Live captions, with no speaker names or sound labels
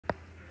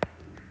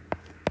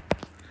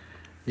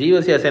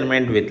GOC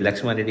assignment with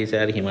Lakshman Reddy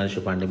sir,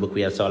 Himanshu Pandey book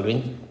we are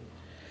solving.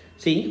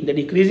 See, the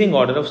decreasing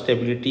order of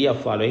stability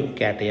of following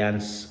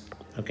cations.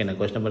 Okay, now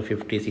question number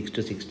 56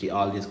 to 60,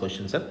 all these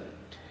questions are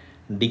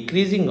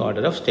decreasing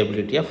order of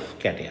stability of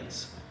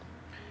cations.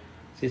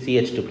 See,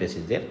 CH2 plus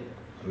is there.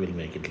 We will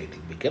make it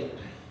little bigger.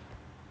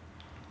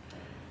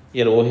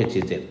 Here OH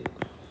is there.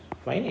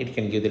 Fine, it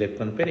can give the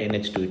electron pair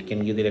NH2, it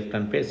can give the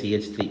electron pair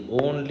CH3,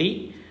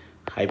 only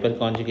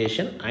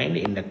hyperconjugation and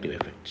inductive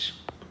effects.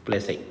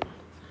 Plus I.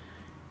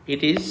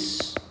 It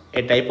is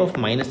a type of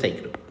minus I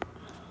group.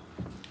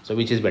 So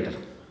which is better?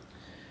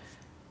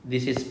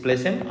 This is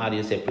plus M or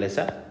you say plus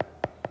R.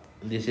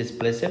 This is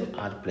plus M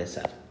or plus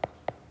R.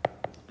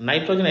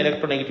 Nitrogen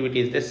electronegativity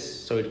is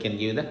this, so it can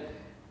give the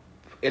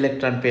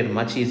electron pair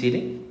much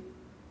easily.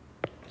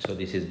 So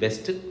this is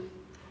best.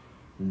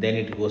 Then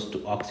it goes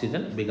to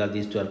oxygen because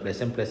these two are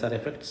plus M plus R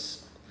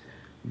effects.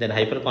 Then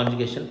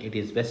hyperconjugation, it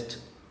is best.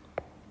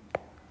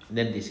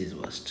 Then this is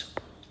worst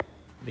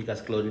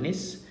because chlorine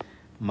is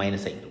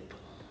minus I group.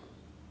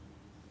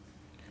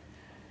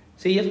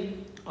 See here,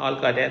 all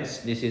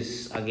cations, this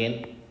is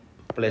again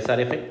plus R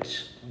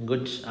effect,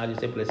 good, or you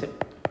say plus M.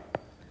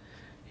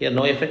 Here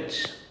no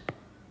effect,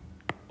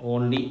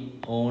 only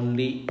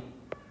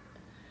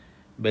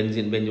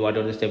benzene,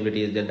 whatever the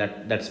stability is there,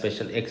 that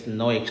special,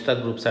 no extra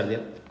groups are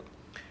there.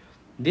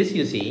 This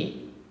you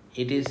see,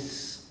 it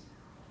is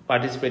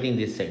participating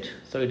this side,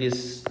 so it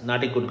is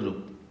not a good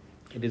group,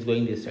 it is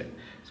going this side.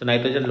 So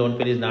nitrogen lone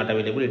pair is not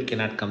available, it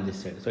cannot come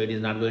this side, so it is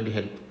not going to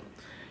help.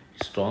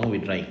 Strong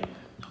withdrawing.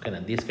 Okay, now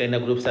these kind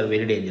of groups are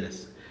very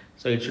dangerous,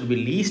 so it should be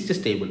least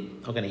stable.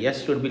 Okay, now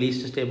yes, should be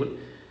least stable.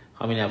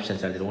 How many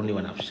options are there? Only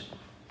one option,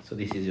 so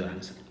this is your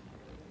answer.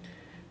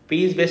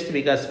 P is best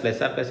because plus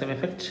R plus M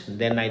effect,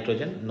 then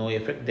nitrogen, no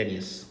effect, then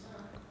yes.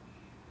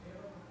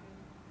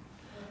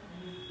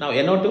 Now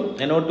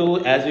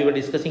NO2 as we were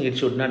discussing, it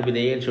should not be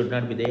there, it should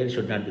not be there, it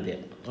should not be there.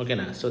 Okay,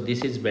 now so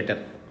this is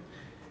better.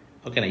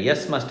 Okay, now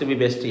yes must be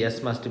best,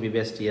 yes must be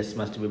best, yes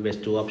must be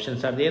best. Two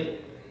options are there.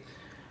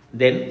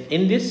 Then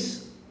in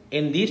these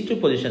two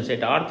positions,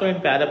 at ortho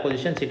and para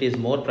positions, it is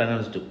more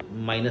pronounced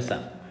minus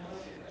R.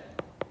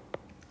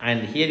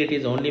 And here it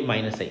is only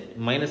minus I.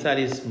 Minus R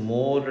is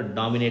more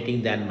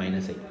dominating than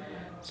minus I.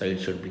 So it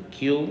should be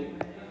Q,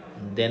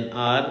 then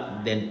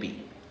R, then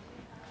P.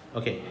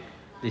 Okay.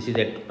 This is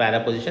at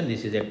para position,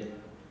 this is at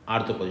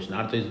ortho position.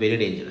 Ortho is very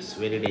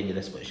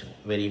dangerous position,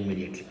 very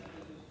immediately.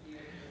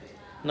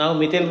 Now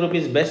methyl group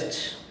is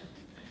best,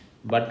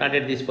 but not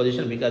at this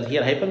position because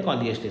here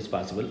hyperconjugation is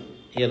possible.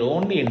 Here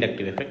only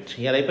inductive effect.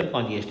 Here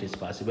hyperconjugation is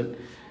possible,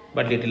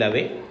 but little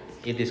away,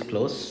 it is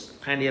close,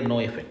 and here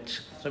no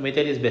effect. So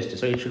methyl is best,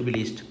 so it should be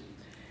least.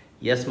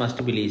 Yes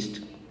must be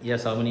least.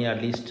 Yes, how many are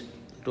least?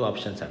 Two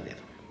options are there.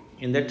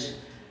 In that,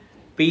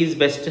 P is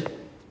best,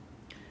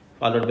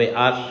 followed by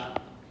R,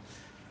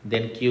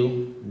 then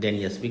Q, then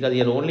yes, because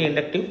here only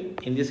inductive.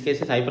 In this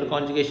case is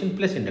hyperconjugation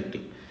plus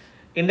inductive.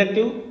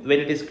 Inductive, when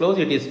it is close,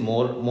 it is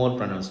more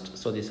pronounced.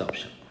 So this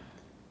option.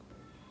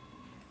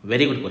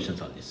 Very good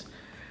questions on this.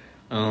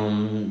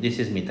 This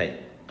is methyl.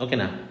 Okay,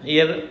 now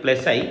here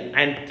plus I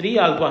and 3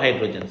 alpha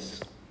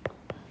hydrogens.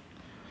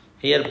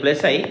 Here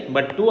plus I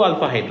but 2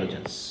 alpha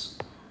hydrogens.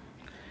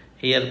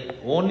 Here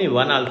only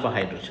 1 alpha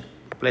hydrogen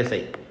plus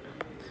I.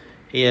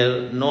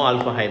 Here no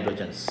alpha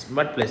hydrogens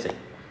but plus I.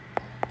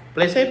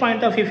 Plus I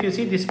point of view, if you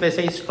see, this plus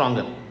I is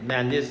stronger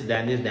than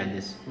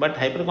this. But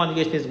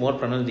hyperconjugation is more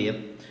pronounced here.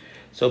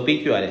 So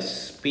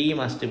PQRS, P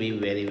must be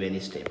very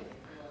stable.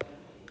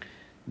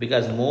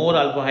 Because more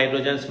alpha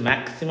hydrogens,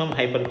 maximum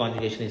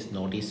hyperconjugation is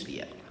noticed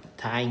here.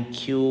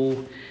 Thank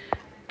you.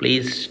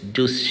 Please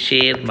do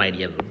share, my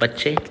dear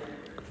bache.